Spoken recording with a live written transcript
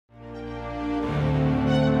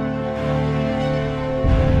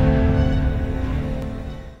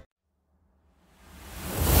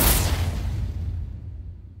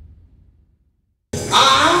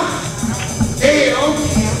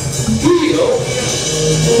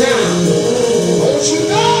Now, don't you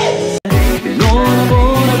know? Lord, I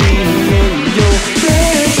wanna be in your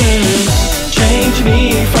presence. Change me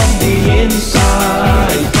from the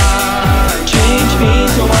inside. Change me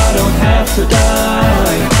so I don't have to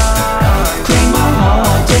die. Clean my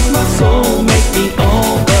heart, take my soul, make me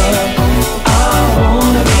over. I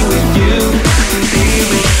wanna be with you.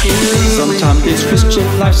 Sometimes this Christian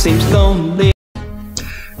life seems lonely.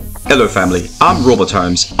 Hello family, I'm Robert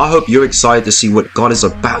Holmes. I hope you're excited to see what God is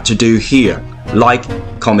about to do here. Like,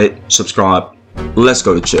 comment, subscribe. Let's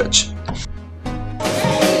go to church.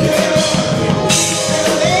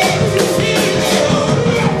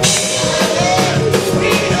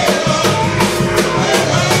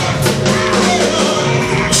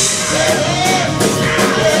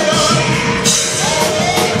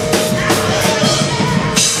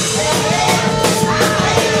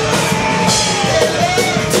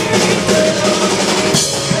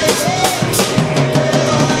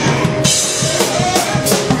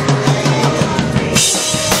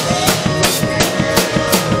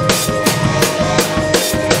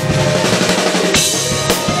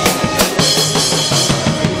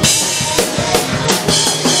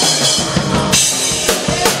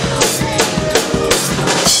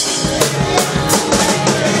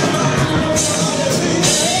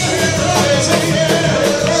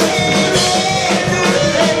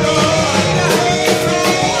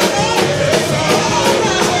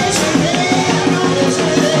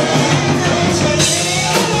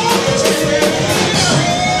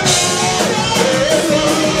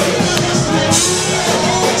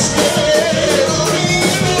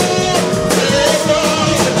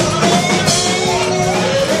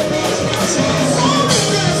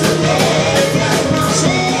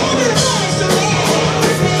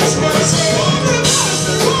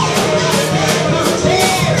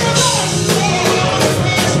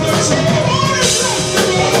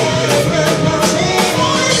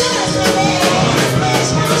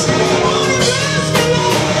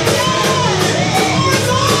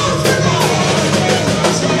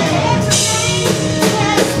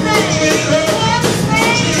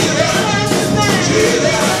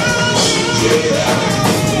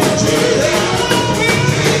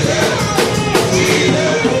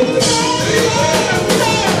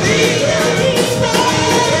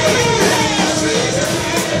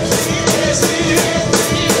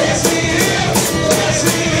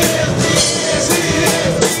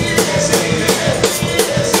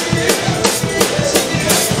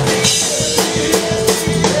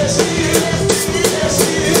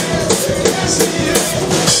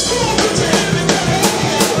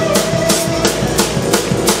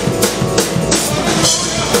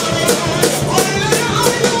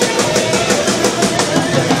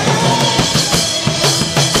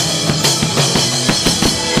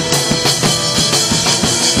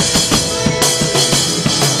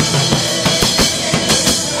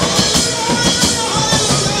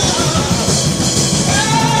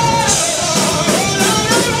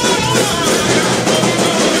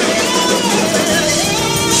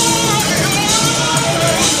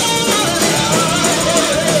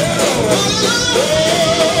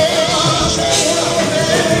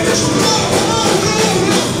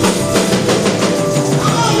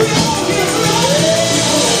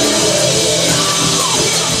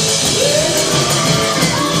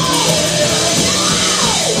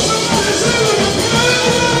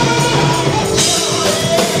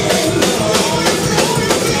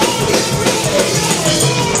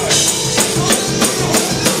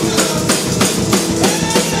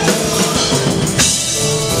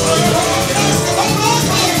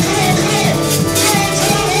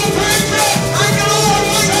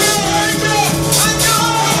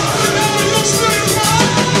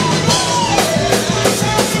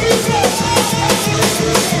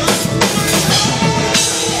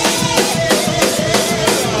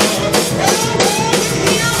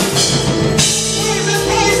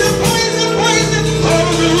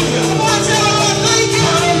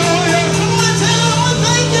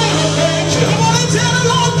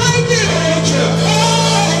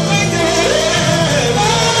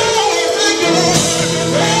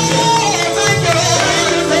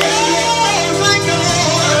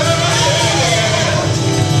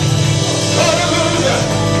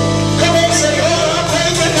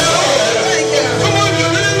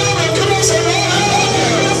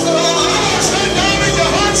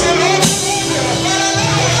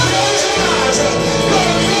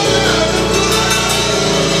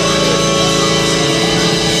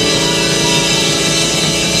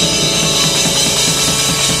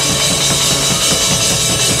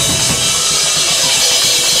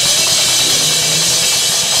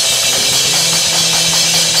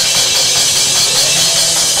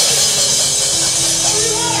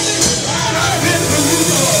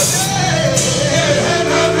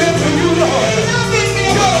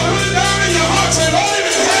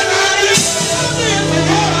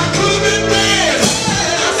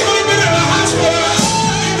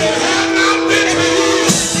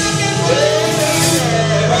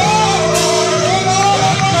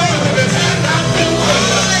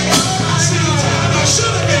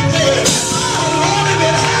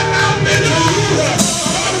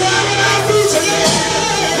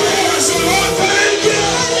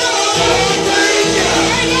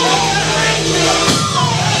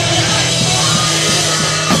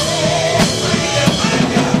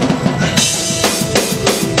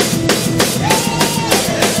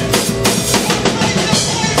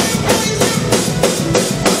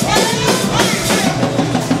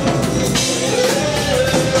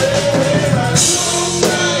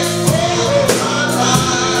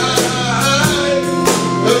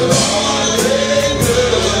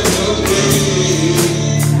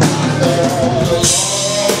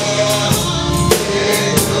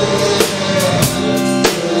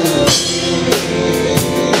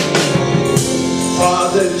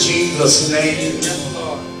 Father, in Jesus' name,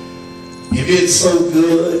 you've been so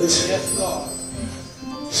good.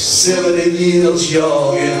 70 years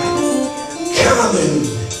young and counting.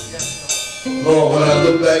 Lord, when I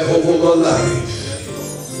look back over my life,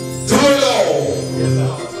 through it all,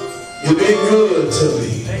 you've been good to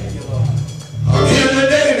me. I'm here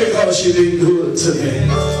today because you've been good to me.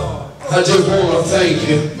 I just want to thank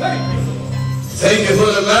you. Thank you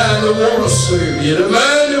for the mind that want to serve you, the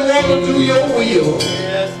mind that want to do your will.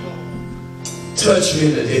 Touch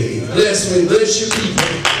me today. Bless me. Bless your people.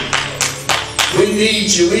 We need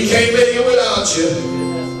you. We can't make it without you.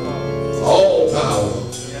 All power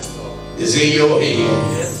is in your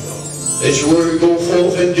hand. Let your word go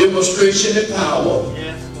forth in demonstration and power.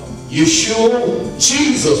 Yeshua,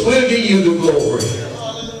 Jesus, will give you the glory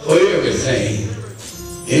for everything.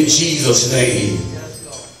 In Jesus' name.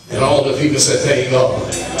 And all the people say, thank God.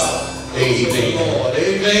 Amen. Lord,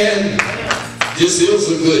 amen. This is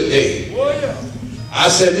a good day. I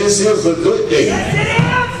said, this is a good day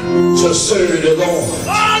to serve the Lord.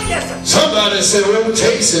 Somebody said, well,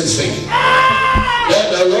 taste and see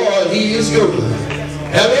that the Lord, He is good.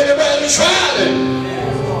 Have anybody tried it?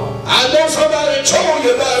 I know somebody told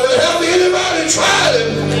you about it, but have anybody tried it?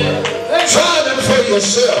 Try them for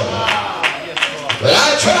yourself. But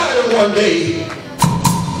I tried it one day.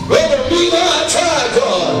 Brother Leva, I tried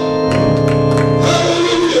God.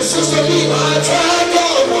 Hallelujah. Sister Leva, I tried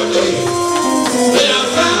God one day. And I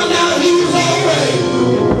found out He was alright.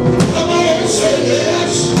 Come on, say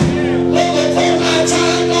yes. Brother Paul, I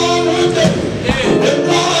tried God one day. And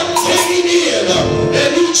God came in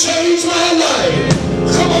and He changed my life.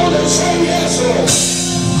 Come on and say yes, Lord.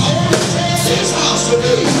 I want to tell this house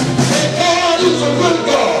today that God is a good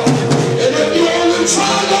God. And if you only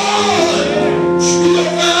try God, you'll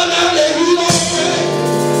find out that He's alright.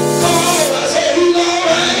 Come on, I said He's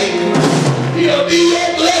alright. He'll be your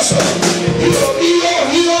blesser. He'll be your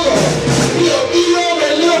healer. He'll be your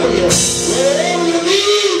deliverer. Whatever you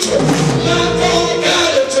need, my God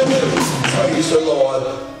got it to do. Praise the Lord.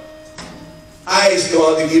 I asked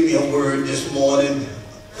God to give me a word this morning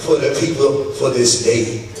for the people for this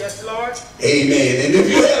day. Yes, Lord. Amen. And if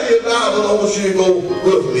you have your Bible, I want you to go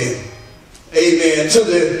with me. Amen. To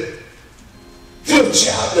the 5th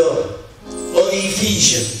chapter of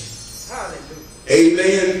Ephesians. Hallelujah.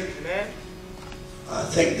 Amen. Amen. I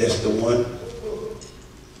think that's the one.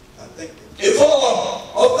 I think. If I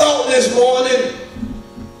thought this morning,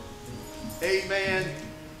 amen.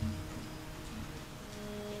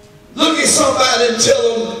 Look at somebody and tell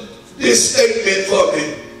them this statement for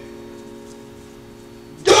me.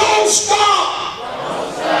 Don't stop.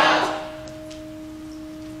 Don't stop.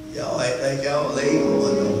 Y'all act like y'all ain't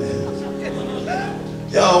one of them.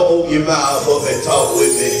 Y'all open your mouth up and talk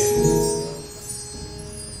with me.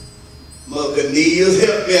 Mother Cornelius,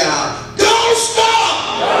 help me out. Don't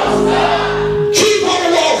stop. Don't stop. Keep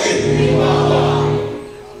on walking. Keep on walking.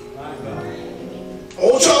 I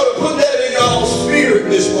want y'all to put that in y'all's spirit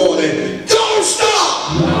this morning. Don't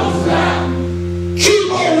stop. Don't stop.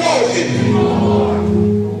 Keep on walking. Keep on walking.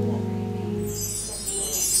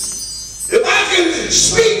 If I can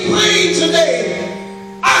speak plain today,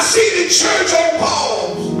 I see the church on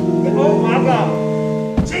pause. Oh my God.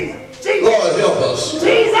 Jesus. Jesus. Lord help us.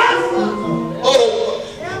 Jesus. Oh.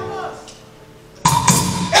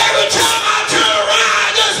 Every time I turn around,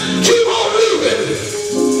 I just keep on moving.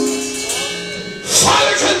 For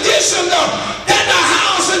the condition that the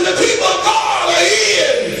house and the people of God are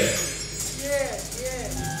in.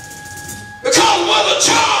 Because Mother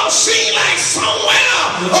Charles seemed like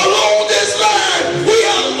somewhere along this line we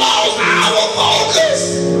have lost our focus.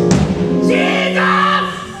 Jesus.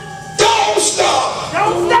 Don't stop.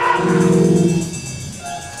 Don't stop.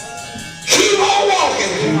 Keep on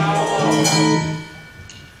walking.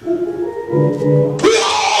 We're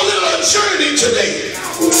all in a journey today.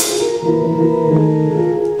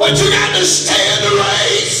 But you got to stay in the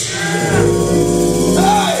race.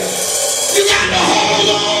 Hey, you got to hold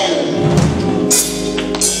on.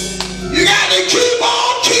 You got to keep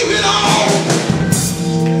on keeping on.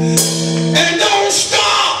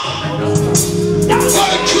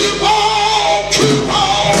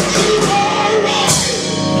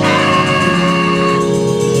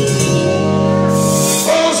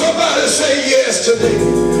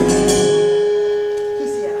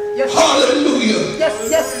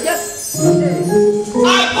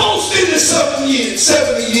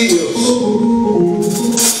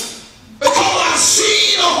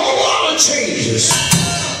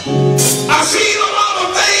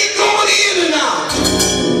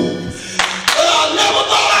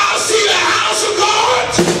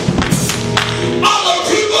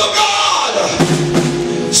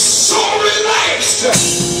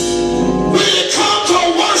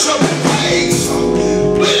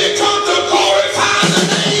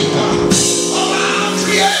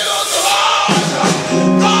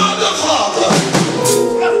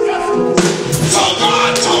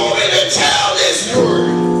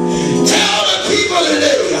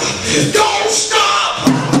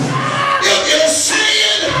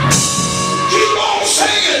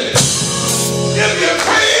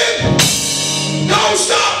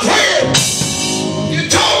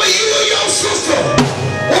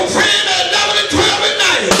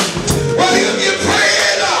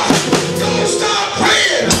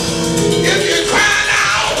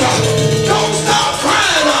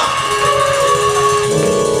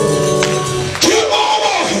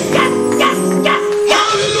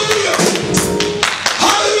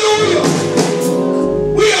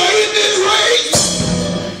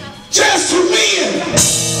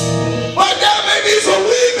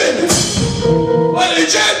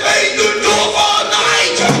 just made you do it for a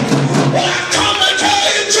night. But I come to tell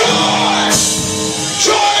you joy.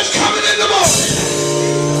 Joy is coming in the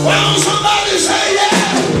morning. Well, somebody say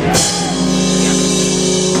yeah.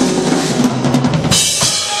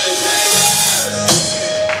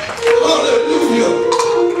 Hallelujah.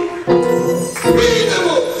 Read the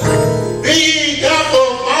book. Be ye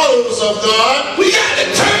therefore followers of God. We got to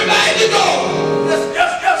turn back to God.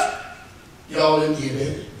 Yes. Y'all didn't get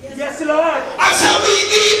it. Yes, Lord. I said we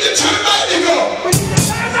need to turn back to God. We need to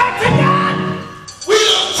turn back to God. We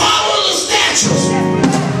don't follow the statues.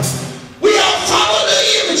 We don't follow the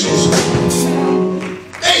images.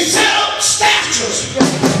 They set up statues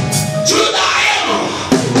to Diana,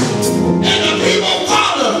 and the people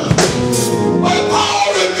follow them. But Paul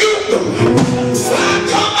rebuked them. I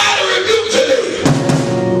come out of rebuke today.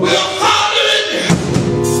 We're following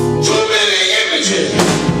too many images,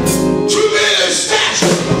 too many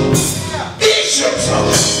statues, bishops,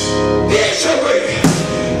 bishopry,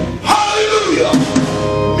 hallelujah,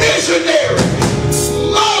 missionary,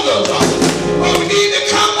 mothers. But we need to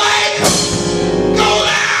come back, go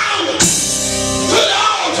down to the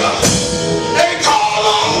altar, and call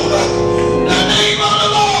on the name of the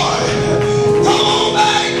Lord. Come on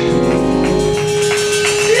back.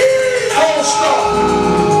 Don't stop.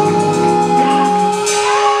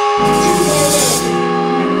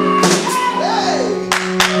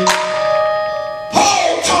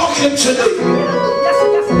 Paul talking to the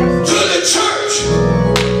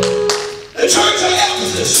church of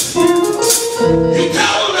Ephesus. He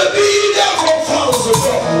told them to be therefore followers of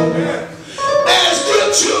God as dear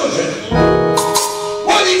children.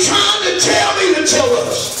 What he trying to tell me to tell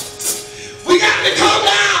us? We got to come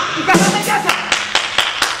down.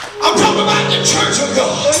 I'm talking about the church of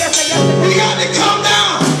God. We got to come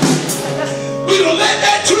down. We don't let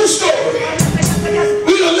that true story.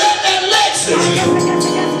 We don't let that Lexus.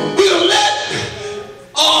 We don't let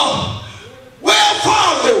Well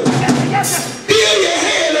Fargo build your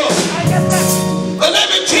head up. But let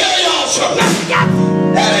me tell y'all something.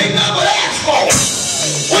 That ain't nothing but asphalt.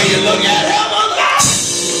 When you look at heaven,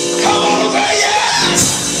 come on, say yes.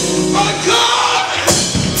 But God,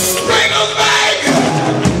 bring us back.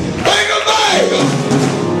 Bring us back.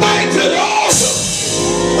 Back to the altar.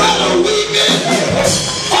 Where the weeping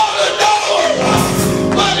on the door.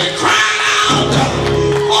 But the crying out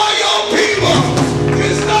for your people.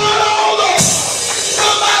 It's not over.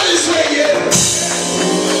 Somebody say yes.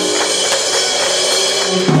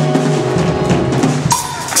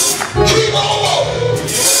 Keep on walking.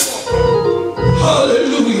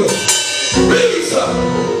 Hallelujah. Read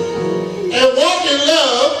something. And walk in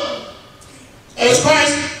love as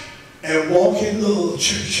Christ. And walk in love,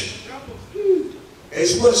 church.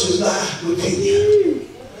 As much as I within you.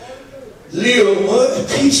 Live one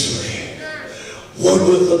peacefully, one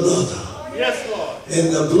with another. Yes, Lord. And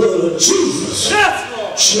the blood of Jesus Yes,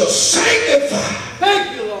 Lord. shall sanctify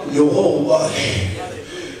Thank you, Lord. your whole body.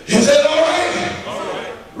 Is that all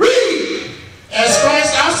right? Read. As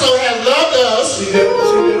Christ also hath loved us. See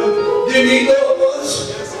that? Didn't he love us?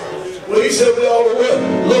 Well, he said we ought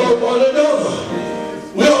to love one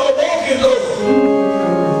another. We ought to walk in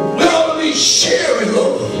love. We ought to be sharing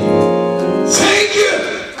love. Thank you.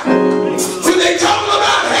 When they talk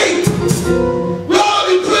about hate, we ought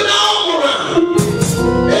to be putting our arm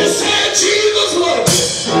around and saying Jesus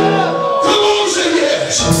loves you. Come on, say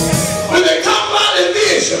yes. When they talk about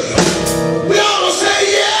division, we ought to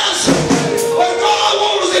say yes. But God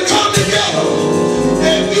wants us to come together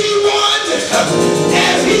and be one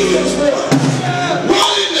as He is one.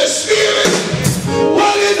 One in the spirit,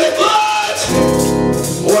 one in the blood,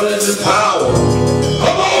 one in the power.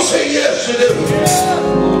 Come on, say yes to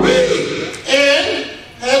them. Read. And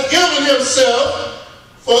hath given himself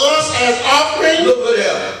for us as offering Look at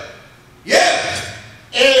that.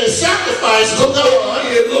 Yeah. and a sacrifice to Look what God. he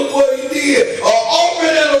did. Look what he did. An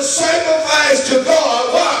offering and a sacrifice to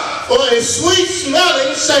God. Why? For a sweet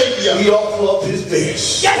smelling Savior. He offered up his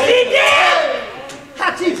best. Yes, He did.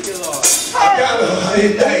 Thank you, Lord. I got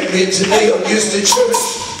an indictment today against the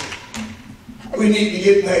church. We need to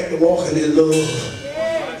get back to walking in love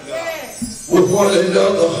with one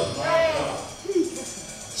another.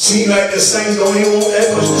 Seem like the saints don't even want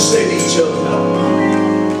that much to say to each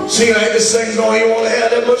other. Seem like the saints don't even want to have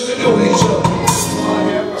that much to do with each other.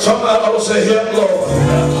 Somebody ought to say, help Lord.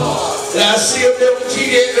 And I see them there with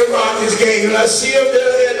TD at the Rockets game, and I see them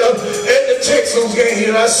there at the Texans game,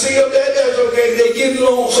 and I see them there at the game. They getting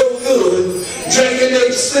along so good, drinking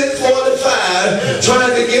their slick 45,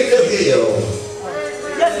 trying to get to hell.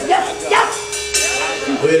 Yes.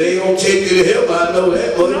 Well, they gonna take you to hell, I know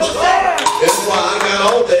that much. That's why I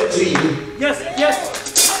got all that to you. Yes.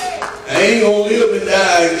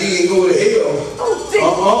 like he ain't go to hell.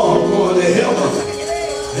 I'm going to heaven.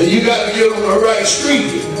 And you got to get on the right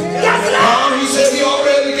street. He said he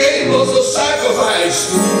already gave us a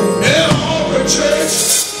sacrifice in an offering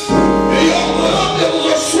church. He opened up, there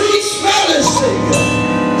was a sweet smelling Savior.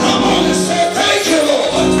 Come on and say, thank you,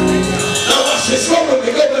 Lord. Now watch this woman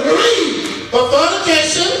to go to read. But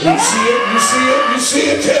fornication. You see it, you see it, you see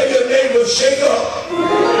it. Tell your neighbor, shake up.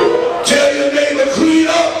 Tell your neighbor, clean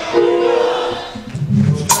up.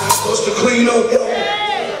 It's time for us to clean up, y'all.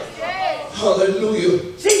 Hallelujah.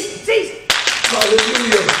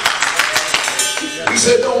 Hallelujah. He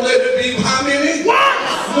said, don't let it be how many?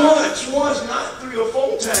 Once, not 3 or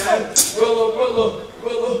 4 times. Brother,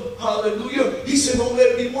 hallelujah. He said, don't let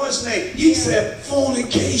it be once name. He said,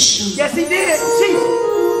 fornication. Yes, he did.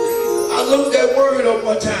 I looked that word up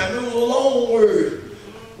one time. It was a long word.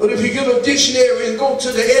 But if you get a dictionary and go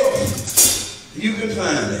to the F, you can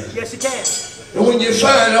find it. Yes, you can. And when you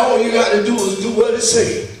find it, all you got to do is do what it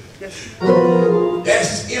says.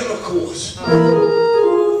 That's intercourse.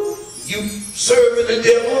 You serving the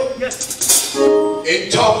devil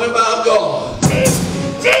and talking about God.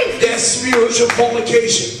 That's spiritual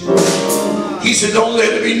fornication. He said, don't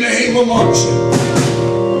let it be named amongst you.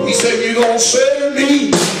 He said, you're going to serve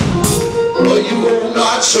me, or you will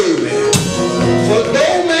not serve me. For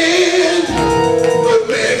no man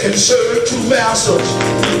can serve 2 masters.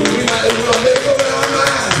 We might as well make up our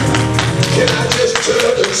mind. Can I just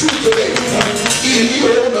tell the truth today? Either you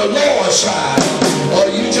on the Lord's side, or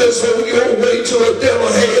you just on your way to a devil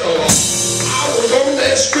hell. I was on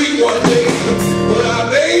that street one day, but I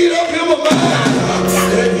made up in my mind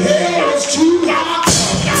that hell was too hot,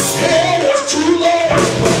 hell was too low.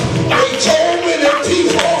 They told me that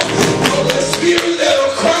people of the spirit that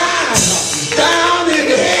are crying down in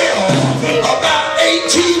hell about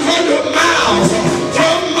 1,800 miles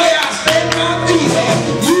from where I stand my feet.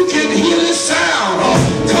 You can hear the sound.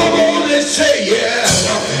 Come on and say yes.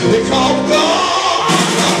 Because God,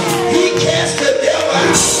 he cast the devil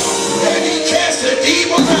out. And he cast the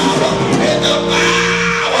demons out. And the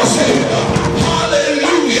Bible says,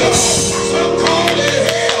 hallelujah. Some call it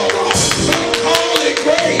hell. Some call it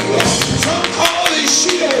grave. Some call it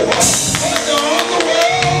Sheol. But the other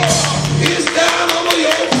world is down over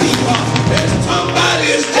your feet. And somebody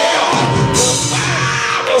is there. The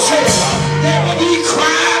Bible says, they will be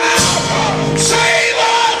crying out, save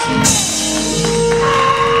us!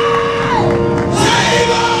 Save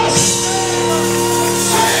us!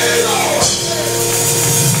 Save us!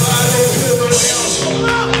 I don't hear no else.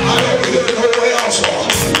 I don't hear no else.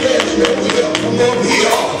 There's no come up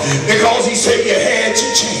here. Because he said you had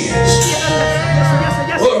your chance.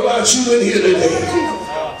 What about you in here today?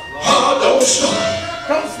 Don't stop.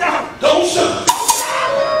 Don't stop. Don't stop.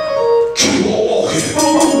 Keep on walking.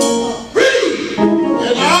 Read.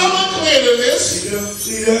 And all uncleanness.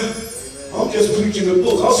 See that? I'm just preaching the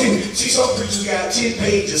book. I see some preachers got 10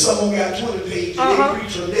 pages, some of them got 20 pages. They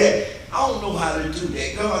preach on that. I don't know how to do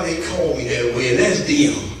that. God ain't called me that way, and that's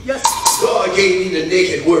them. Yes. God gave me the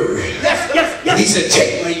naked word. Yes. He said,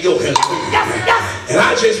 take my yoke and learn. Yes. And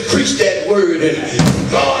I just preached that word, and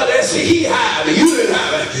God, that's it. He hired me. You didn't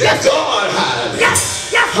hire me. Yes. God hired me.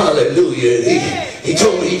 Yes. Hallelujah. He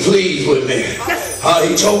told me he pleased with me.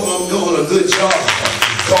 He told me I'm doing a good job.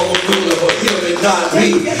 Call him doing it for him and not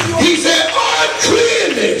me. He said,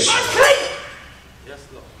 uncleanness. Unclean.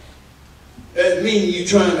 That means you're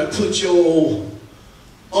trying to put your old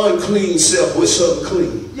unclean self with something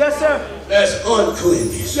clean. Yes, sir. That's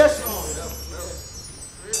uncleanness. Yes.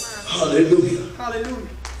 Hallelujah. Hallelujah.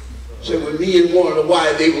 So when me and one of the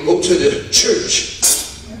wives, they would go to the church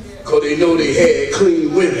because they know they had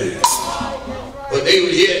clean women. But they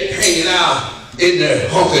was yet hanging out in their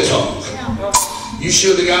honky-tonk. You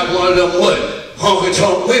should have got one of them what?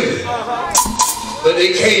 Honky-tonk women. But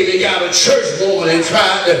they came and got a church woman and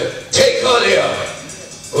tried to take her there.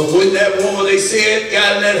 But when that woman, they said,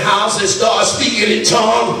 got in that house and started speaking in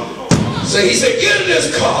tongues, so he said, get in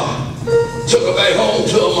this car. Took her back home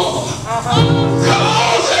to her mama. Come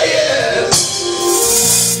on, say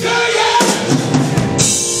yes. Yeah.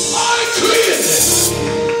 Uncleanness.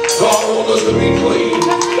 God wants us to be clean.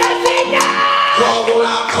 God wants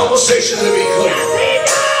our conversation to be clean.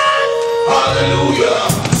 Hallelujah.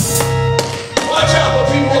 Watch out for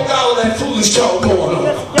people with all that foolish talk going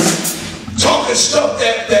on. Talking stuff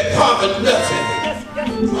that profit nothing.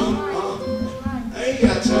 I ain't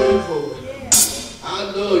got time for it. I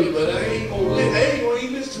love you, but I ain't gonna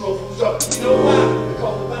even listen to no foolish talk. You know why?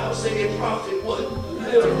 Because the Bible said it profit what?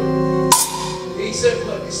 Little. He said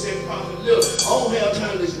what? He said profit little. I don't have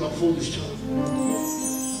time to listen to no foolish talk.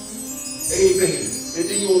 Amen. And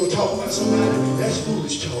then you want to talk about somebody? That's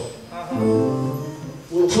foolish talk.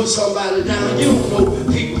 We'll put somebody down. You don't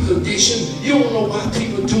know people's condition. You don't know why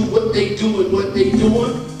people do what they do and what they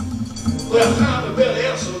doing. But I found a better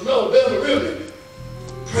answer. No, better really.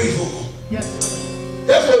 Pray for them. Yes.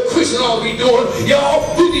 That's what Christians ought to be doing. Y'all,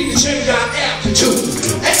 we need to change our attitude.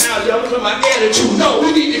 And now y'all know my attitude. No,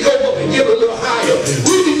 we need to go up and get a little higher.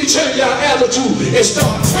 We need to change our attitude and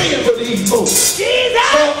start praying for these folks. Jesus!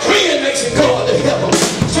 Start praying, asking God to help them.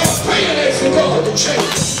 Start praying, asking God to change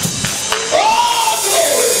them. Oh,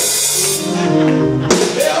 glory!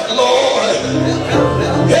 Help, Lord!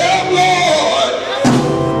 Help, Lord!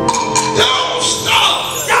 Don't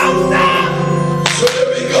stop! Don't stop! So there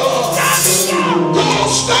we go.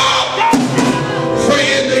 Don't stop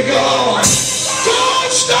praying to God.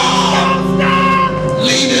 Don't stop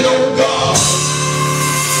leaning on God.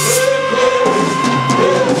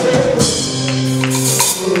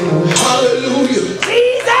 Hallelujah.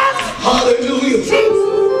 Hallelujah.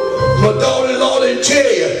 My daughter-in-law didn't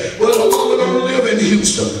tell you, well, a woman don't live in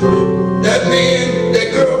Houston. That man,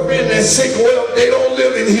 that girlfriend, that sick, well, they don't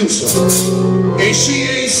live in Houston. And she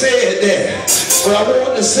ain't said that. But I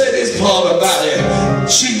want to say this part about it.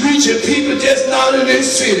 She reaching people just not in this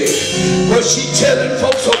city. But she telling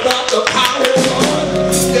folks about the power of God.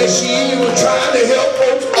 That she even trying to help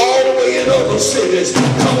folks all the way in other cities.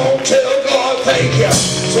 Come on, tell God thank you.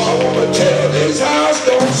 So I want to tell this house,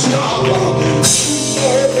 don't stop. Keep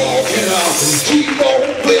on walking out. Keep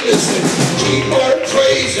on witnessing. Keep on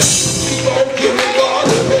praising. Keep on giving God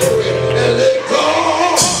the glory. And let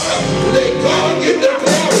God get the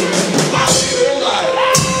glory.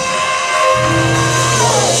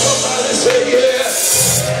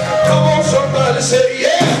 Somebody say,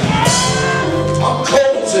 yeah. I'm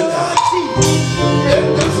closing now.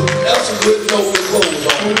 That's a good note to close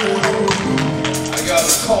on. I got a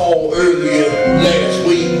call earlier last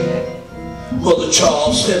week. Mother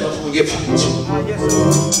Charles said I'm going to get back to you.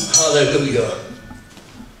 Hallelujah.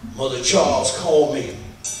 Mother Charles called me.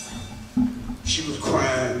 She was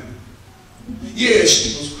crying. Yeah,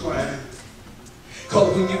 she was crying.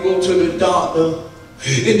 Because when you go to the doctor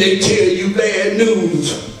and they tell you bad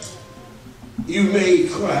news, you may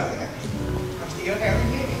cry. I'm still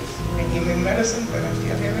having headaches. They give me medicine, but I'm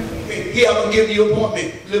still having headaches. Yeah, I'm going to give you an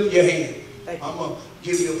appointment. Lift your hand. I'm going to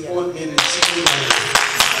give you an appointment and see you.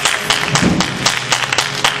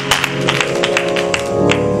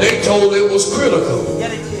 They told it was critical. Yeah,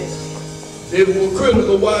 they did. It was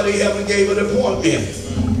critical why they haven't gave an appointment.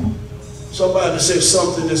 Somebody said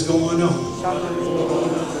something is going on.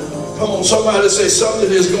 Come on, somebody say something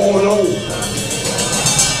is going on.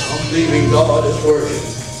 Believing God is working.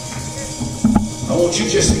 I want you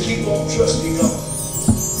just to keep on trusting God.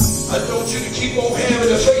 I want you to keep on having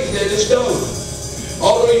the faith that it's done.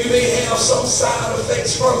 Although you may have some side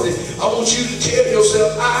effects from it, I want you to tell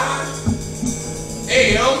yourself, I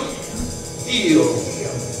am healed.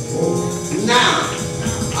 Now,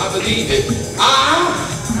 I believe it. I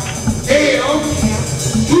am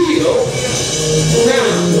healed. Now,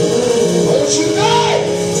 I want you to know.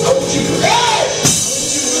 I want you to know.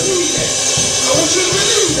 I want you to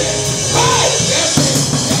believe that. Oh, that's it.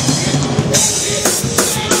 That's it.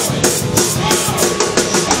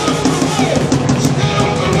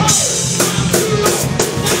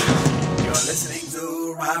 You're listening to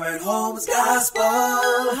Robert Holmes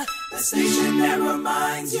Gospel, the station that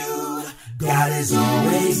reminds you God is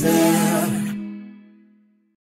always there.